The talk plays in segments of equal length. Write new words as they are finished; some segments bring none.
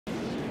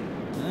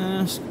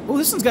Oh,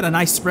 this one's got a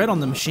nice spread on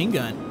the machine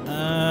gun.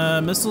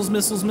 Missiles,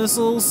 missiles,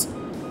 missiles.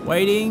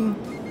 Waiting.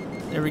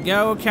 There we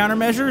go.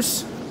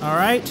 Countermeasures. All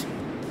right.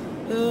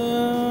 No!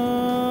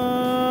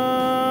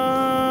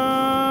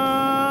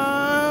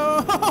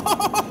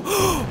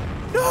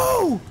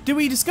 Did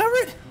we discover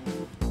it?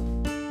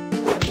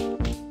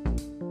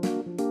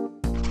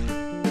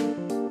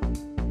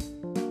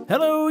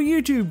 Hello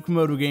YouTube,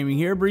 Camodo Gaming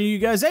here, bringing you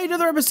guys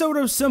another episode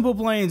of Simple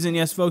Planes, and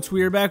yes folks,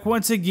 we are back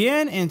once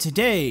again, and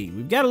today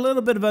we've got a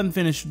little bit of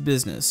unfinished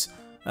business.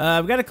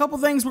 We've got a couple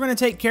things we're going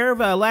to take care of.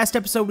 Last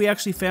episode we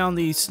actually found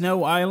the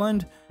snow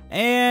island,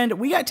 and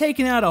we got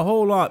taken out a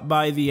whole lot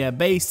by the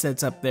base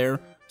that's up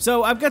there.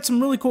 So I've got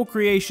some really cool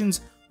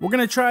creations. We're going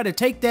to try to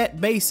take that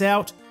base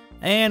out,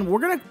 and we're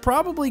going to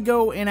probably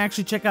go and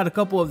actually check out a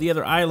couple of the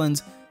other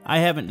islands I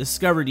haven't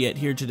discovered yet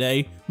here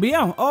today. But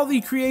yeah, all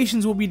the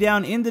creations will be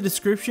down in the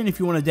description if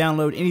you want to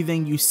download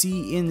anything you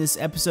see in this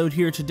episode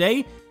here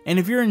today. And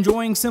if you're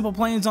enjoying Simple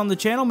Planes on the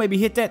channel, maybe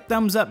hit that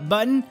thumbs up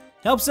button.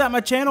 Helps out my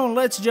channel, and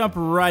let's jump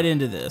right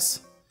into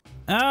this.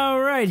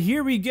 Alright,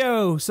 here we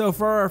go. So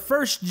for our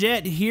first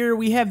jet here,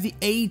 we have the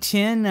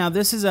A-10. Now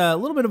this is a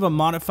little bit of a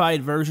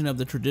modified version of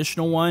the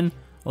traditional one.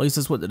 At least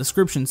that's what the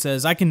description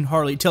says. I can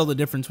hardly tell the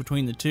difference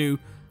between the two.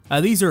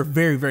 These are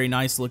very, very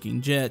nice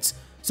looking jets.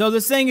 So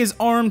this thing is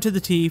armed to the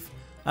teeth.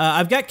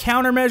 I've got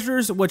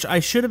countermeasures, which I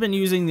should have been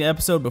using the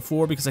episode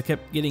before because I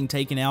kept getting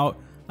taken out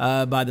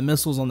by the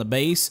missiles on the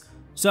base.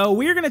 So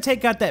we're going to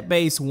take out that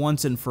base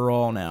once and for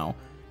all now.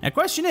 Now,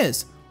 question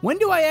is, when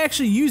do I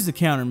actually use the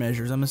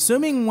countermeasures? I'm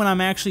assuming when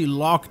I'm actually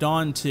locked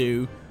on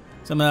to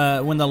some,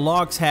 when the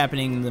lock's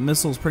happening, the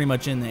missile's pretty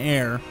much in the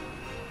air.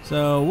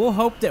 So we'll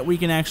hope that we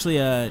can actually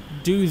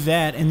do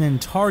that and then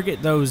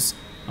target those,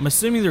 I'm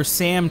assuming they're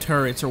SAM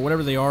turrets or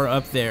whatever they are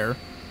up there,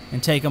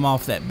 and take them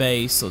off that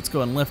base. So let's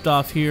go and lift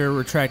off here,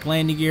 retract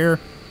landing gear,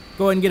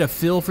 go ahead and get a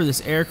feel for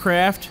this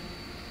aircraft.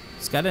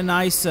 It's got a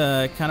nice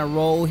kind of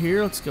roll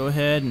here. Let's go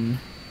ahead and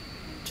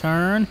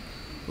turn.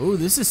 Ooh,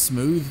 this is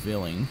smooth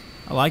feeling.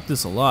 I like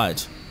this a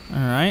lot.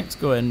 Alright, let's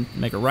go ahead and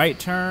make a right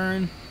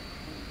turn.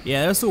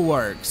 Yeah, this will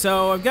work.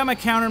 So I've got my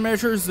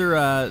countermeasures.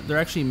 They're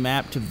actually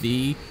mapped to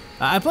V.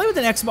 I play with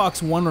an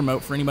Xbox One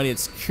remote for anybody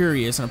that's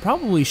curious, and I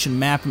probably should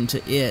map them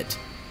to it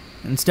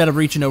instead of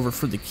reaching over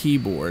for the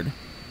keyboard.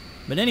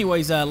 But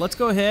anyways, let's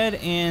go ahead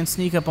and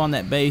sneak up on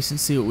that base and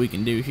see what we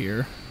can do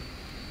here.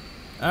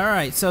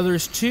 Alright, so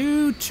there's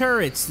two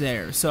turrets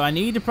there. So I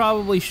need to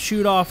probably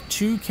shoot off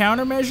two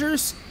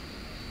countermeasures.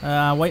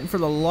 Waiting for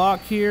the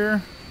lock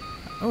here.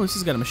 Oh, this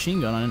has got a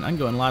machine gun on it. I can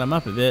go and light them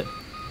up a bit.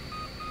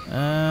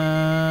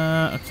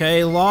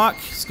 Okay, lock.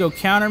 Let's go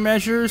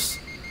countermeasures.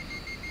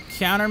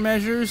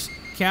 Countermeasures.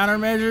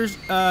 Countermeasures.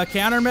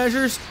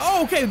 Countermeasures.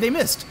 Oh, okay, they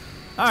missed.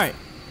 Alright.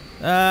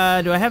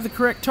 Do I have the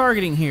correct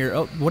targeting here?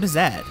 Oh, what is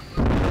that?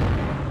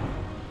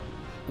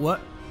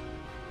 What?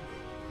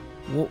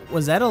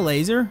 Was that a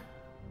laser?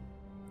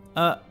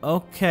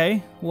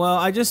 Okay. Well,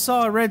 I just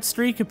saw a red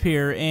streak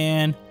appear,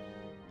 and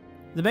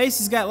the base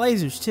has got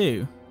lasers,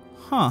 too.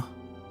 Huh.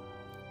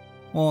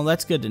 Well,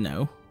 that's good to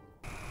know.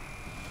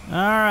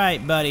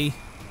 Alright, buddy.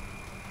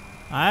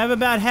 I've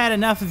about had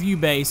enough of you,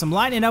 base. I'm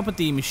lighting up with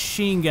the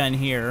machine gun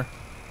here.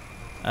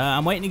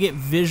 I'm waiting to get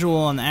visual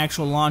on the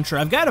actual launcher.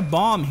 I've got a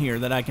bomb here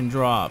that I can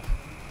drop.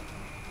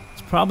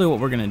 It's probably what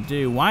we're going to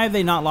do. Why have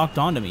they not locked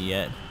onto me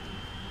yet?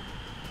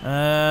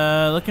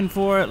 Looking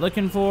for it,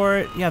 looking for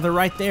it. Yeah, they're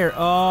right there.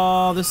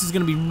 Oh, this is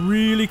going to be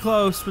really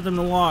close for them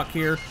to lock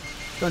here.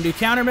 Going to do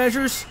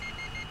countermeasures.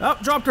 Oh,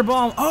 dropped her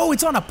bomb. Oh,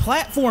 it's on a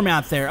platform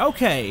out there.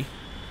 Okay.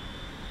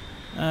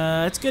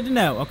 It's good to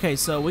know. Okay,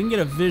 so we can get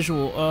a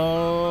visual.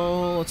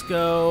 Oh, let's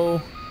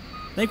go.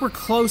 I think we're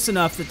close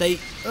enough that they...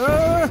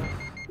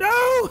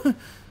 No!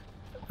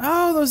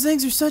 Oh, those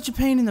things are such a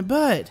pain in the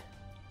butt.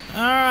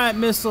 Alright,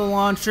 missile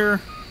launcher.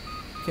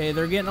 Okay,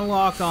 they're getting a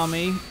lock on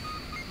me.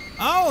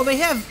 Oh, they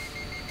have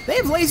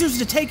lasers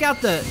to take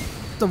out the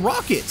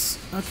rockets.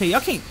 Okay, y'all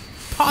can't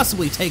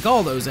possibly take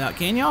all those out,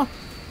 can y'all?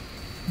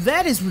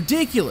 That is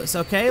ridiculous.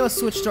 Okay, let's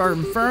switch to our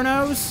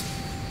Infernos.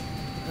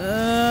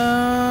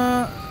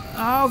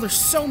 Oh, there's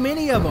so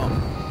many of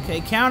them.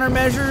 Okay,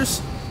 countermeasures.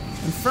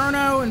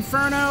 Inferno,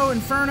 Inferno,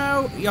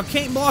 Inferno. Y'all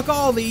can't block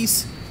all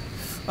these.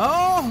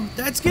 Oh,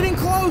 that's getting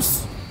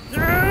close.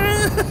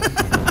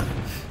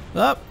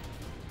 Up.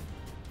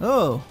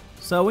 Oh,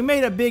 so we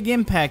made a big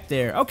impact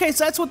there. Okay,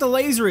 so that's what the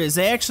laser is.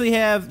 They actually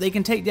they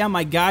can take down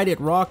my guided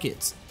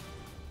rockets.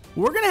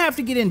 We're gonna have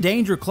to get in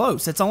danger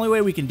close. That's the only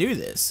way we can do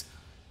this.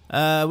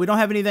 We don't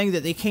have anything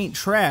that they can't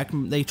track.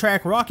 They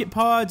track rocket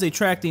pods, they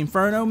track the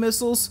Inferno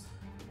missiles.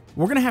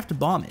 We're gonna have to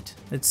bomb it.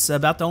 It's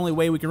about the only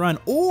way we can run,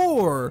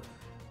 or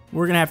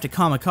we're gonna have to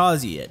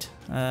kamikaze it.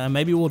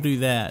 Maybe we'll do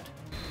that.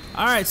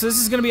 Alright, so this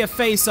is going to be a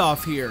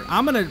face-off here.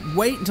 I'm going to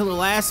wait until the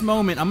last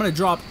moment. I'm going to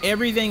drop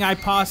everything I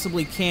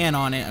possibly can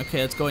on it.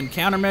 Okay, let's go ahead and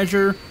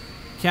countermeasure.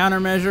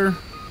 Countermeasure.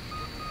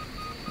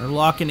 They're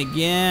locking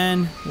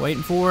again.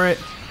 Waiting for it.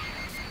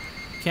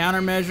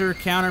 Countermeasure,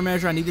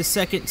 countermeasure. I need the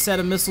second set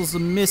of missiles to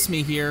miss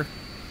me here.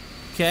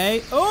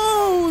 Okay.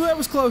 Oh, that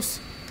was close.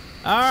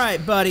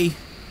 Alright, buddy.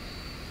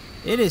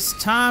 It is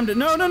time to...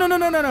 No, no, no, no,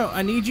 no, no, no.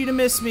 I need you to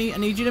miss me. I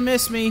need you to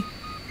miss me.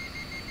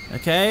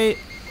 Okay.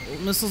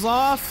 Missiles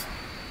off.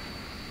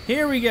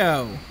 Here we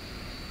go.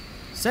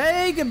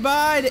 Say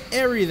goodbye to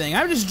everything.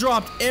 I've just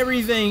dropped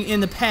everything in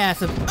the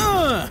path of...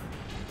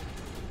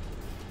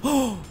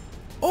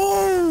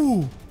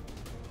 Oh!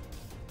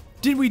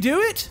 Did we do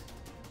it?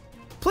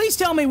 Please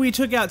tell me we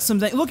took out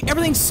something. Look,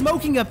 everything's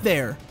smoking up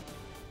there.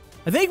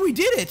 I think we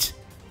did it.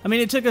 I mean,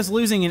 it took us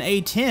losing an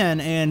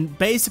A-10 and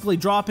basically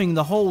dropping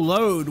the whole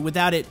load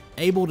without it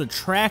able to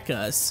track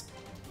us.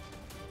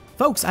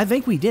 Folks, I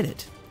think we did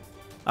it.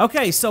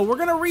 Okay, so we're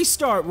gonna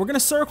restart. We're gonna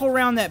circle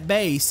around that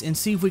base and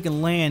see if we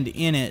can land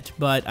in it.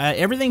 But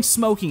everything's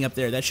smoking up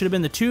there. That should have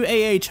been the 2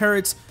 AA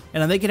turrets,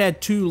 and I think it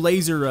had 2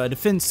 laser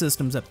defense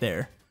systems up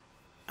there.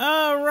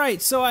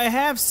 Alright, so I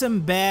have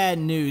some bad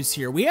news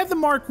here. We have the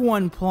Mark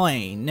 1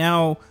 plane.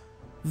 Now,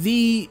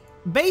 the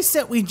base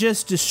that we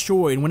just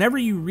destroyed, whenever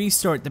you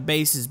restart, the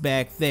base is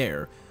back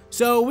there.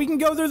 So we can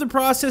go through the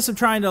process of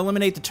trying to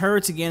eliminate the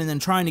turrets again and then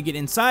trying to get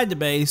inside the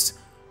base,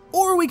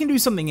 or we can do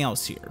something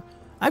else here.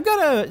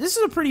 This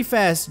is a pretty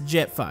fast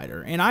jet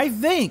fighter, and I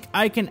think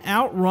I can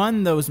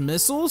outrun those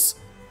missiles,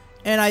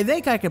 and I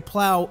think I could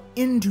plow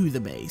into the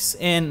base.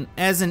 And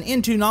as an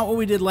into, not what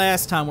we did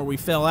last time where we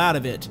fell out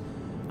of it.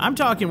 I'm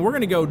talking we're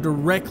gonna go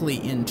directly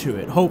into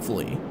it,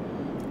 hopefully.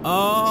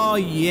 Oh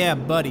yeah,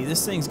 buddy,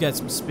 this thing's got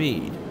some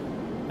speed.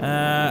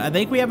 I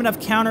think we have enough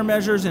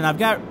countermeasures, and I've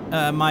got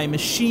my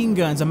machine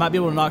guns. I might be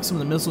able to knock some of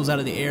the missiles out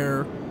of the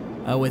air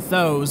with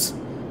those.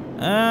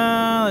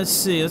 Let's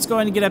see. Let's go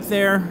ahead and get up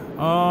there.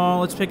 Oh,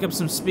 let's pick up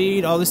some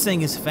speed. Oh, this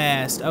thing is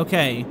fast.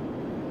 Okay.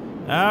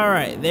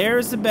 Alright,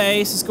 there's the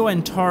base. Let's go ahead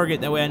and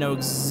target. That way I know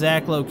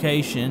exact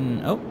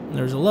location. Oh,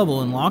 there's a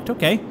level unlocked.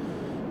 Okay.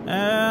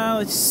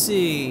 Let's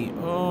see.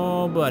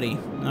 Oh, buddy.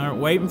 Alright,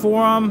 waiting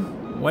for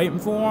him. Waiting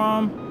for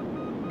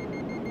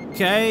him.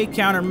 Okay,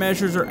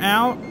 countermeasures are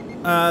out.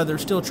 They're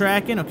still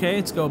tracking. Okay,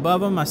 let's go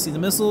above them. I see the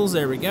missiles.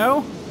 There we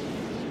go.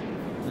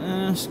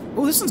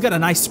 Oh, this one's got a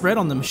nice spread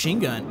on the machine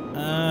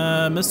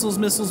gun. Missiles,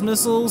 missiles,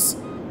 missiles.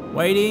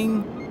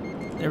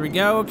 Waiting. There we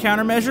go.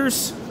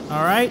 Countermeasures.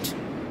 All right.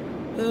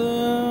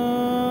 No!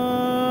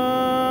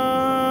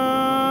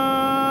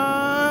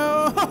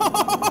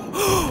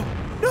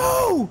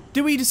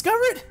 Did we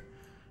discover it?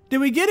 Did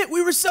we get it?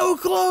 We were so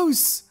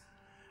close.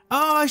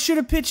 Oh, I should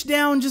have pitched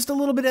down just a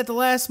little bit at the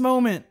last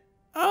moment.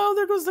 Oh,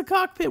 there goes the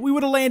cockpit. We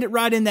would have landed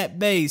right in that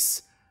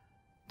base.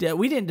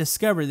 We didn't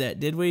discover that,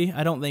 did we?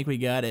 I don't think we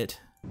got it.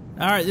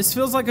 Alright, this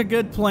feels like a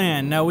good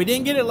plan. No, we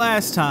didn't get it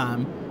last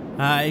time.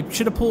 I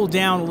should have pulled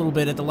down a little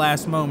bit at the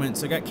last moment.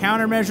 So I got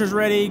countermeasures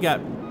ready,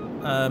 got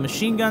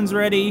machine guns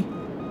ready.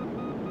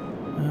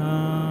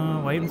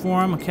 Waiting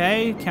for them.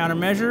 Okay,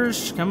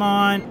 countermeasures. Come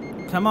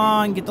on. Come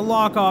on, get the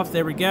lock off.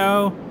 There we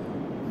go.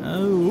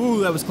 Oh,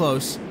 ooh, that was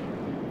close.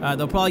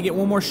 They'll probably get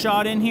one more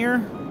shot in here.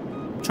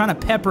 I'm trying to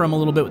pepper them a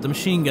little bit with the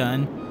machine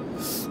gun.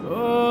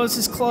 Oh, this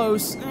is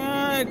close.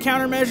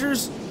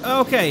 Countermeasures.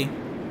 Okay.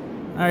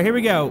 Alright, here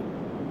we go.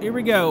 Here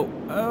we go.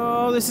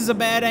 Oh, this is a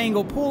bad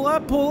angle. Pull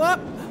up, pull up.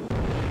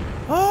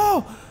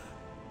 Oh!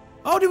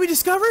 Oh, did we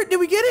discover it?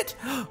 Did we get it?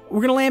 We're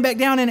gonna land back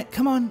down in it.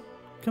 Come on.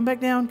 Come back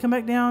down, come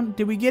back down.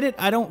 Did we get it?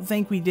 I don't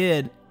think we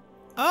did.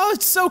 Oh,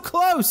 it's so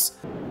close.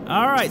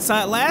 Alright, so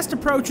that last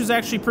approach was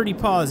actually pretty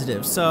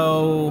positive.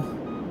 So,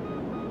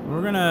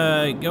 we're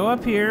gonna go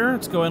up here.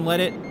 Let's go and let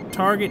it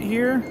target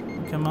here.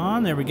 Come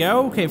on, there we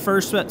go. Okay,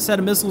 first set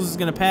of missiles is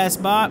gonna pass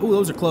by. Ooh,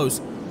 those are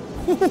close.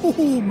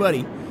 Ooh,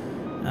 buddy.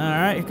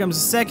 Alright, here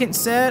comes the second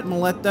set. I'm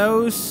gonna let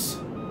those.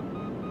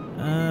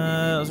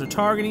 Those are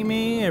targeting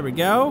me. There we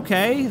go.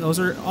 Okay, those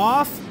are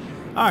off.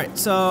 Alright,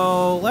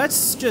 so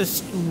let's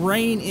just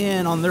rain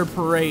in on their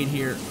parade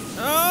here.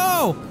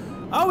 Oh!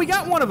 Oh, we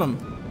got one of them.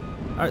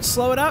 Alright,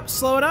 slow it up,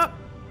 slow it up.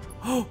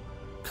 Oh,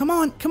 come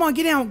on,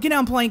 get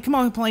down, plane. Come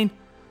on, plane.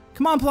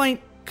 Come on, plane.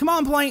 Come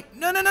on, plane.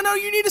 No, no, no, no,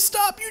 you need to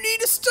stop. You need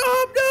to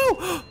stop.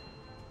 No!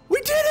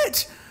 We did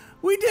it!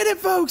 We did it,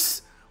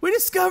 folks. We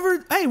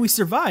discovered, hey, we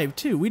survived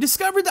too. We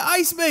discovered the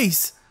ice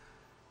base.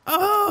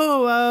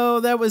 Oh,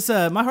 that was,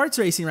 my heart's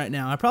racing right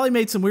now. I probably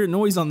made some weird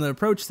noise on the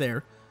approach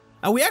there.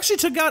 We actually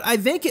took out, I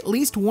think, at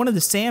least one of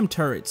the SAM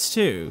turrets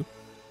too.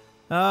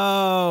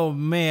 Oh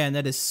man,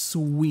 that is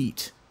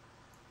sweet.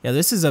 Yeah,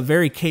 this is a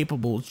very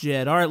capable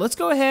jet. All right, let's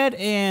go ahead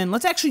and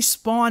let's actually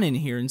spawn in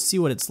here and see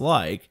what it's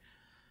like.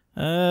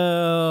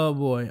 Oh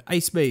boy,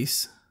 ice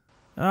base.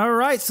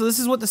 Alright, so this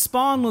is what the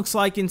spawn looks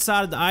like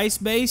inside of the ice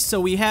base. So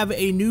we have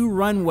a new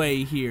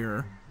runway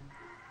here.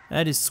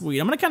 That is sweet.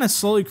 I'm gonna kind of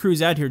slowly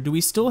cruise out here. Do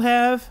we still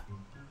have...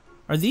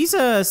 Are these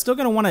still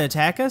gonna want to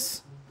attack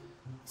us?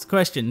 It's a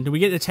question. Do we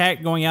get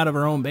attacked going out of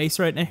our own base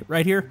right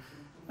here?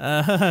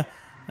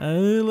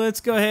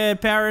 Let's go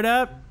ahead, power it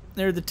up.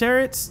 There are the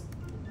turrets.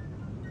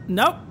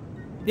 Nope.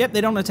 Yep,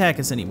 they don't attack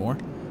us anymore.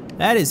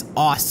 That is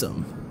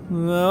awesome.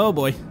 Oh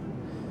boy.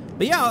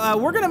 But yeah,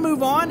 we're gonna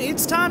move on.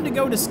 It's time to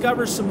go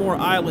discover some more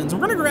islands.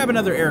 We're gonna grab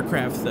another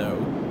aircraft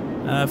though.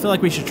 I feel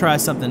like we should try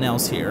something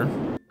else here.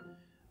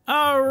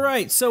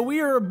 Alright, so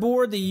we are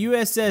aboard the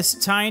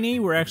USS Tiny.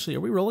 Are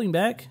we rolling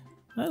back?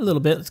 A little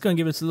bit. It's going to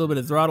give us a little bit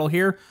of throttle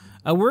here.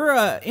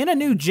 We're in a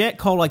new jet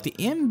called like the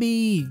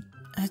MB.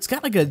 It's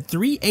got like a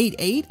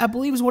 388, I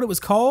believe is what it was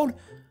called.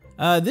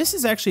 This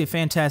is actually a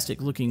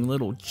fantastic looking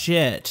little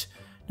jet.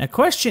 Now,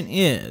 question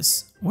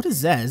is, what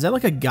is that? Is that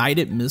like a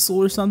guided missile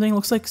or something? It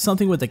looks like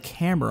something with a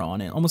camera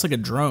on it, almost like a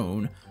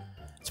drone.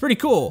 It's pretty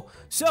cool.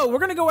 So we're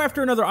gonna go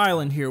after another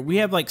island here. We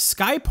have like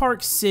Sky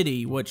Park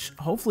City, which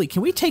hopefully,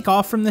 can we take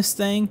off from this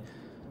thing?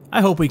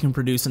 I hope we can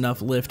produce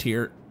enough lift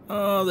here.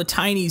 Oh, the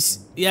tinies.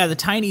 Yeah, the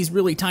tinies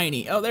really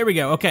tiny. Oh, there we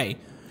go. Okay.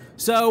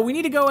 So we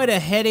need to go at a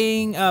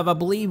heading of, I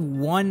believe,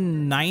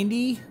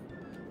 190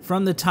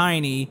 from the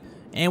tiny.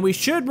 And we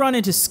should run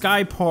into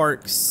Sky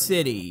Park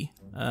City,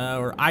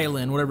 or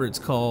island, whatever it's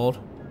called.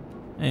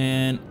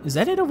 And is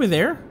that it over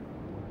there?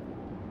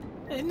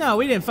 No,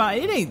 we didn't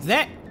find, it ain't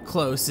that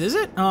close, is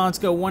it? Oh, let's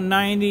go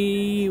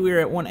 190, we're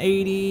at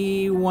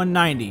 180,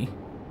 190.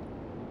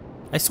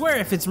 I swear,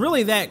 if it's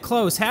really that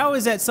close, how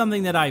is that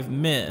something that I've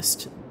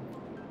missed?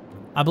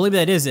 I believe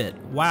that is it.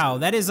 Wow,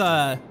 that is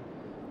how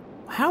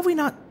have we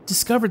not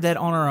discovered that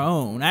on our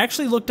own? I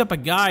actually looked up a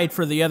guide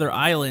for the other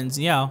islands,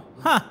 yeah.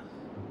 Huh.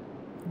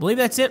 I believe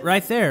that's it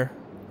right there.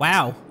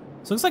 Wow.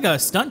 This looks like a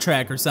stunt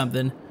track or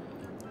something.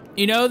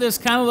 You know, this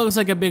kind of looks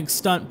like a big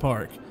stunt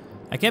park.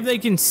 I kept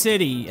thinking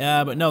city,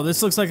 but no,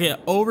 this looks like an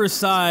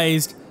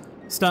oversized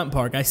stunt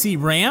park. I see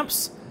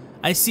ramps.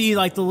 I see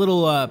like the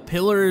little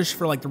pillars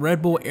for like the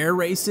Red Bull air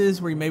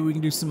races where maybe we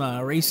can do some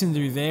racing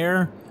through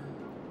there.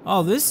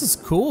 Oh, this is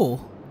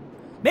cool.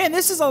 Man,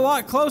 this is a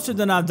lot closer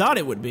than I thought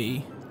it would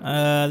be.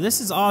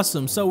 This is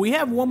awesome. So we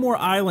have one more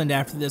island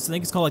after this. I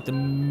think it's called like the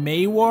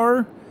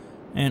Maywar.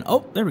 And,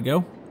 oh, there we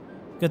go.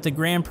 Got the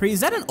Grand Prix. Is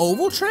that an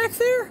oval track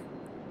there?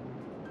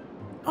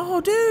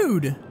 Oh,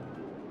 dude.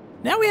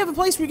 Now we have a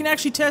place where we can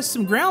actually test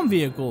some ground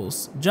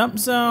vehicles. Jump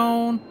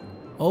zone,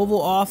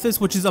 oval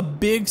office, which is a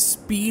big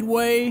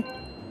speedway.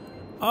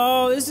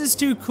 Oh, this is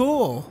too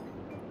cool.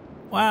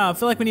 Wow, I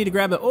feel like we need to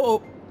grab a,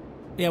 oh,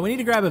 yeah, we need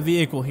to grab a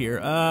vehicle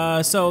here.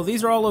 So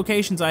these are all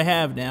locations I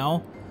have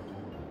now.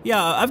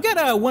 Yeah, I've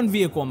got one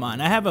vehicle in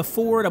mind. I have a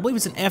Ford, I believe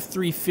it's an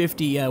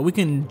F350. We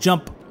can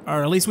jump,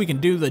 or at least we can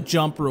do the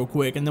jump real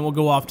quick, and then we'll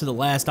go off to the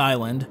last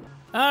island.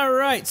 All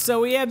right, so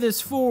we have this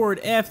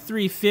Ford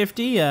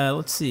F350.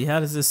 Let's see,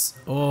 how does this,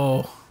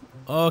 oh,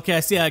 okay, I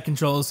see how it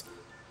controls.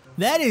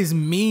 That is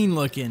mean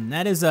looking.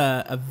 That is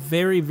a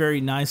very,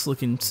 very nice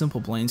looking Simple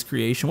Planes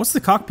creation. What's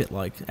the cockpit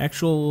like?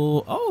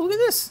 Actual, oh, look at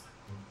this.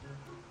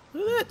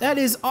 Look at that, that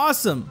is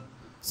awesome.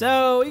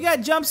 So we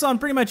got jumps on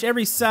pretty much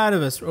every side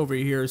of us over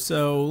here.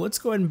 So let's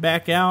go ahead and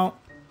back out.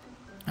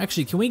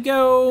 Actually, can we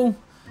go,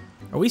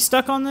 are we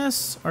stuck on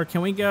this? Or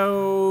can we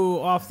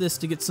go off this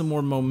to get some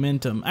more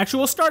momentum? Actually,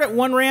 we'll start at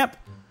one ramp.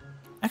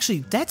 Actually,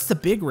 that's the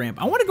big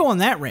ramp. I want to go on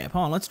that ramp.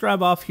 Hold on, let's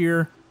drive off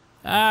here.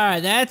 All right,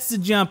 that's the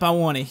jump I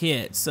want to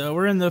hit. So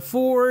we're in the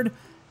Ford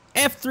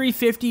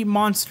F350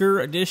 Monster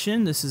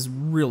Edition. This is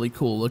really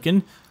cool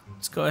looking.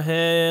 Let's go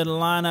ahead and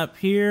line up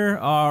here.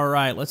 All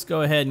right, let's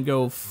go ahead and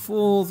go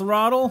full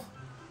throttle.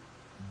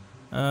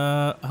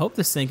 I hope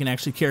this thing can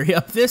actually carry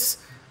up this.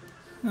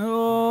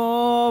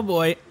 Oh,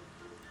 boy.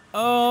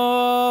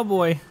 Oh,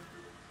 boy.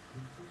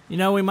 You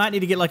know, we might need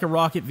to get like a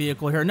rocket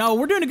vehicle here. No,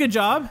 we're doing a good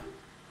job.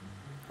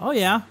 Oh,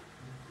 yeah.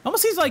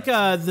 Almost seems like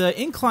the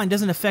incline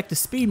doesn't affect the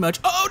speed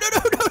much. Oh, no,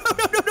 no, no, no,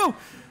 no, no, no.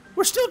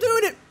 We're still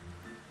doing it.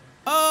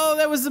 Oh,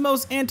 that was the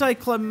most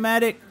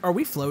anticlimactic. Are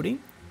we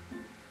floating?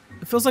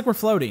 It feels like we're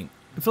floating.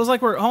 It feels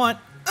like we're, hold on.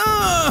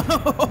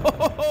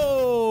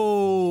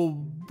 Oh,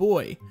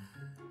 boy.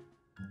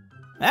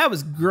 That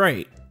was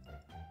great.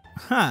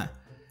 Huh.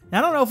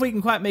 I don't know if we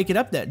can quite make it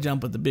up that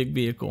jump with the big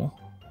vehicle.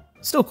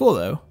 Still cool,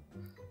 though.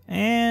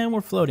 And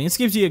we're floating. This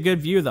gives you a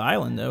good view of the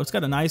island, though. It's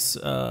got a nice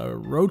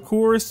road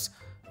course,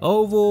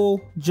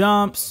 oval,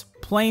 jumps,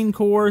 plane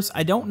course.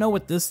 I don't know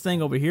what this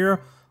thing over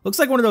here looks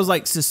like. One of those,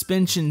 like,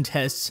 suspension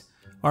tests,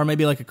 or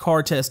maybe like a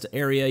car test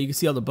area. You can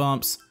see all the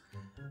bumps.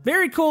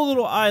 Very cool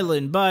little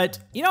island, but,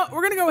 you know,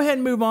 we're going to go ahead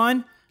and move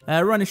on.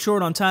 Running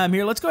short on time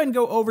here. Let's go ahead and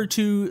go over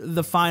to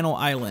the final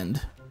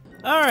island.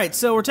 Alright,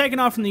 so we're taking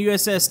off from the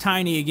USS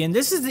Tiny again.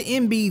 This is the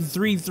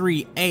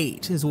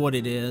MB338 is what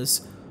it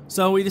is.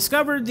 So we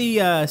discovered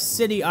the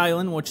city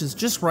island, which is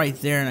just right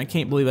there, and I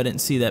can't believe I didn't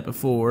see that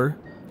before.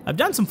 I've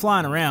done some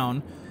flying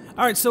around.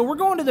 Alright, so we're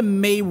going to the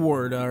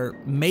Maywar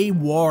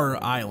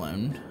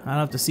Island. I don't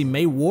have to see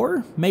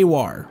Maywar?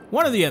 Maywar.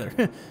 One or the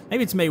other.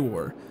 Maybe it's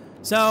Maywar.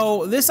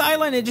 So this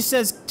island, it just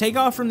says take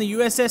off from the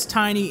USS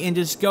Tiny and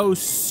just go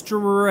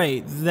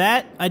straight.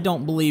 That, I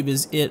don't believe,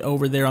 is it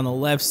over there on the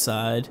left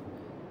side.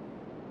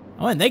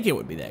 I didn't think it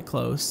would be that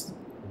close.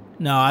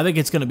 No, I think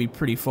it's going to be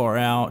pretty far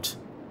out.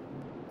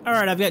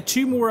 Alright, I've got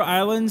two more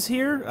islands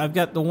here. I've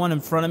got the one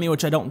in front of me,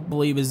 which I don't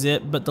believe is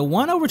it, but the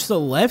one over to the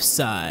left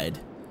side,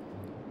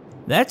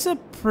 that's a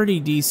pretty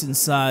decent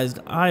sized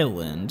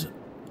island.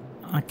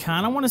 I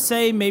kind of want to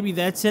say maybe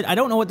that's it. I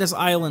don't know what this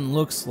island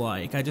looks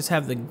like. I just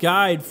have the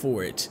guide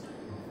for it.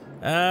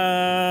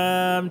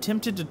 I'm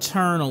tempted to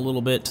turn a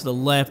little bit to the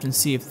left and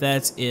see if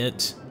that's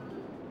it.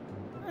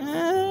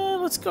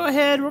 Let's go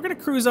ahead. We're going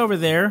to cruise over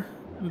there.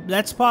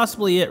 that's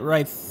possibly it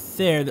right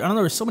there. I don't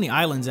know, there's so many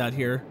islands out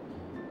here.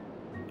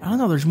 I don't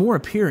know, there's more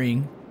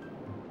appearing.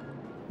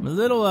 I'm a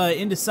little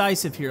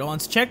indecisive here.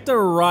 Let's check the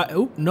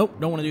oh, nope,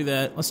 don't want to do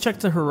that. Let's check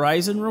the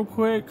horizon real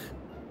quick.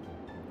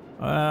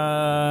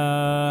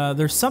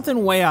 There's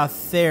something way out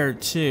there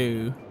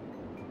too.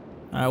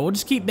 Alright, we'll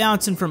just keep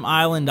bouncing from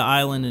island to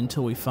island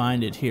until we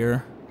find it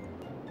here.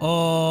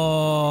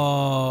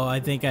 Oh, I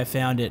think I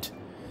found it.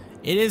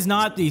 It is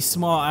not these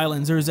small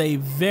islands. There's a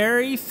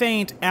very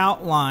faint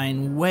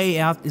outline way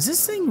out. Is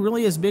this thing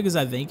really as big as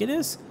I think it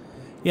is?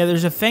 Yeah,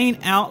 there's a faint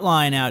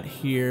outline out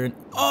here.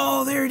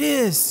 Oh, there it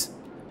is.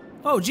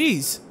 Oh,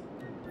 geez.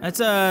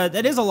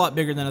 That is a lot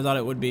bigger than I thought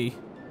it would be.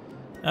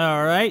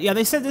 Alright, yeah,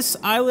 they said this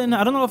island,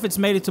 I don't know if it's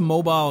made it to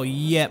mobile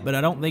yet, but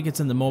I don't think it's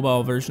in the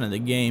mobile version of the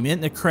game.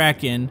 In the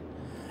Kraken,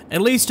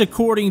 at least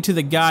according to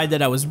the guide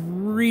that I was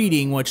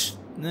reading, which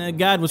the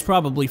guide was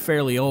probably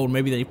fairly old.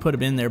 Maybe they put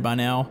him in there by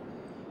now.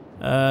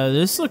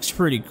 This looks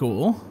pretty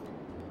cool.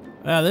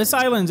 This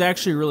island's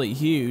actually really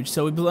huge.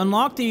 So we've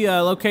unlocked the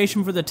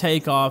location for the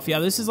takeoff. Yeah,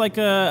 this is like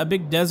a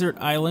big desert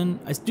island.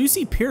 I do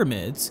see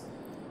pyramids.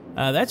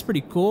 That's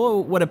pretty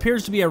cool. What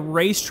appears to be a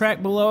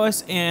racetrack below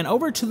us, and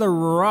over to the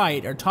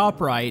right, or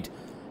top right,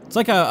 it's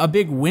like a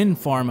big wind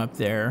farm up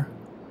there.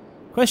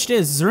 Question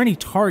is there any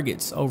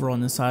targets over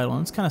on this island?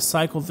 Let's kind of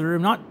cycle through.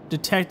 I'm not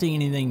detecting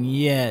anything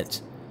yet.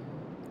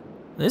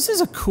 This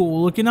is a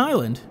cool looking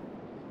island.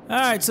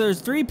 Alright, so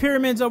there's 3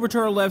 pyramids over to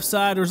our left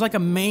side. There's like a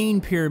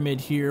main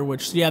pyramid here,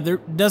 which, yeah, there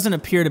doesn't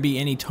appear to be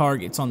any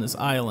targets on this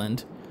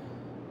island.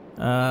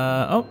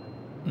 Oh,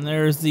 and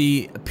there's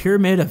the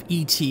pyramid of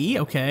E.T.,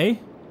 okay.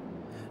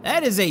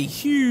 That is a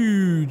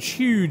huge,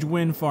 huge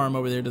wind farm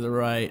over there to the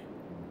right.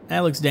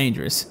 That looks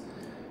dangerous.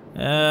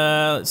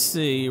 Let's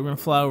see, we're gonna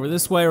fly over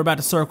this way. We're about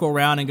to circle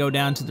around and go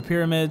down to the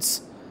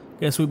pyramids.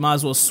 Guess we might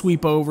as well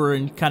sweep over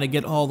and kind of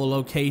get all the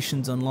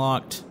locations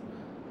unlocked.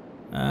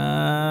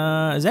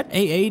 Is that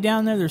AA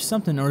down there? There's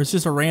something, or it's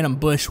just a random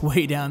bush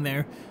way down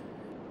there.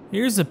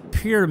 Here's a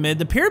pyramid.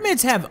 The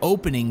pyramids have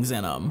openings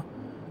in them,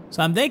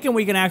 so I'm thinking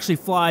we can actually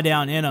fly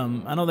down in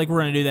them. I don't think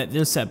we're gonna do that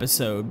this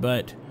episode,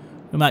 but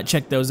we might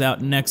check those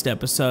out next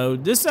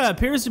episode. This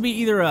appears to be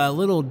either a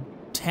little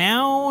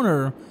town,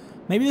 or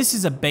maybe this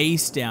is a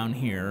base down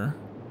here.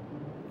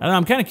 I don't know,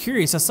 I'm kind of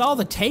curious. I saw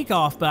the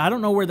takeoff, but I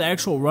don't know where the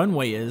actual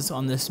runway is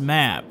on this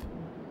map.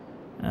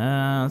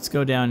 Let's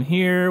go down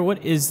here.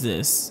 What is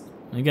this?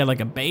 We got like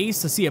a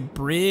base. I see a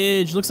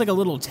bridge. Looks like a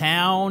little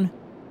town.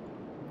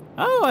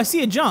 Oh, I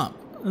see a jump.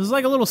 There's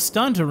like a little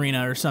stunt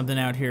arena or something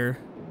out here.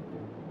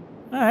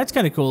 Oh, that's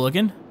kind of cool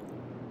looking.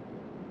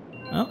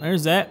 Oh,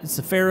 there's that. It's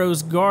the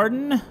Pharaoh's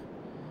Garden. All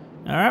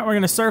right, we're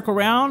gonna circle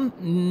around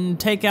and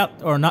take out,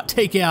 or not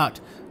take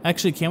out.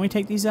 Actually, can we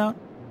take these out?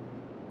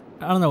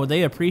 I don't know. Would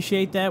they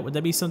appreciate that? Would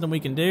that be something we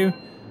can do?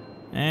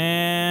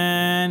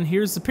 And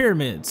here's the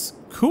pyramids.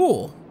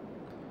 Cool.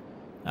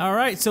 All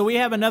right, so we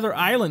have another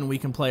island we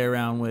can play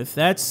around with.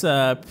 That's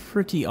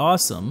pretty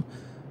awesome.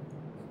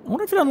 I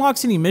wonder if it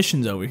unlocks any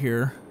missions over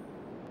here.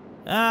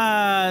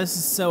 This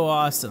is so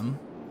awesome.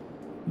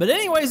 But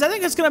anyways, I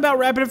think that's going to about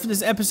wrap it up for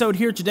this episode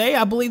here today.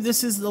 I believe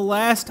this is the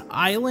last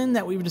island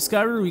that we've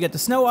discovered. We got the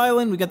Snow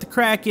Island, we got the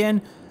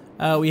Kraken,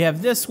 we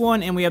have this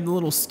one, and we have the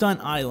little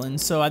Stunt Island.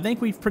 So I think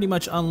we've pretty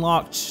much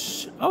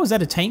unlocked... Oh, is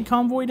that a tank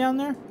convoy down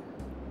there?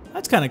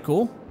 That's kind of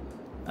cool.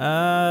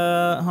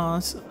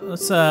 Let's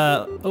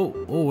oh,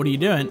 what are you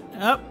doing?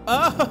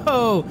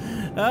 Oh,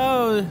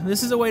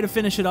 this is a way to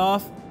finish it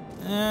off.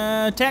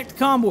 Attack the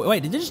convoy.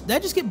 Wait, did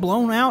that just get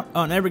blown out?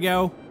 Oh, there we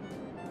go.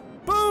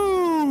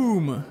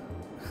 Boom!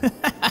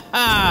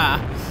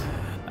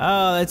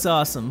 Oh, that's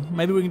awesome.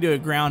 Maybe we can do a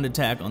ground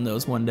attack on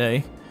those one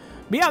day.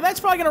 But yeah, that's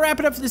probably going to wrap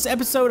it up for this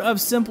episode of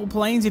Simple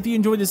Planes. If you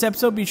enjoyed this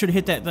episode, be sure to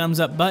hit that thumbs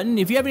up button.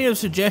 If you have any other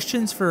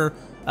suggestions for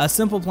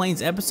Simple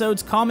Planes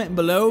episodes, comment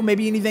below.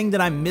 Maybe anything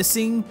that I'm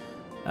missing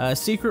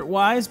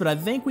secret-wise, but I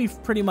think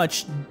we've pretty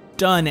much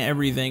done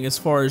everything as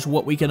far as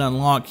what we can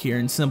unlock here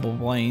in Simple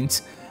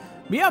Planes.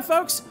 But yeah,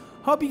 folks,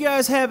 hope you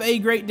guys have a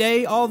great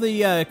day. All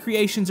the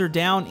creations are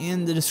down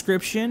in the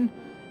description,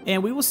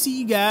 and we will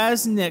see you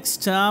guys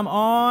next time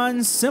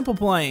on Simple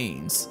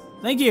Planes.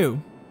 Thank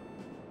you.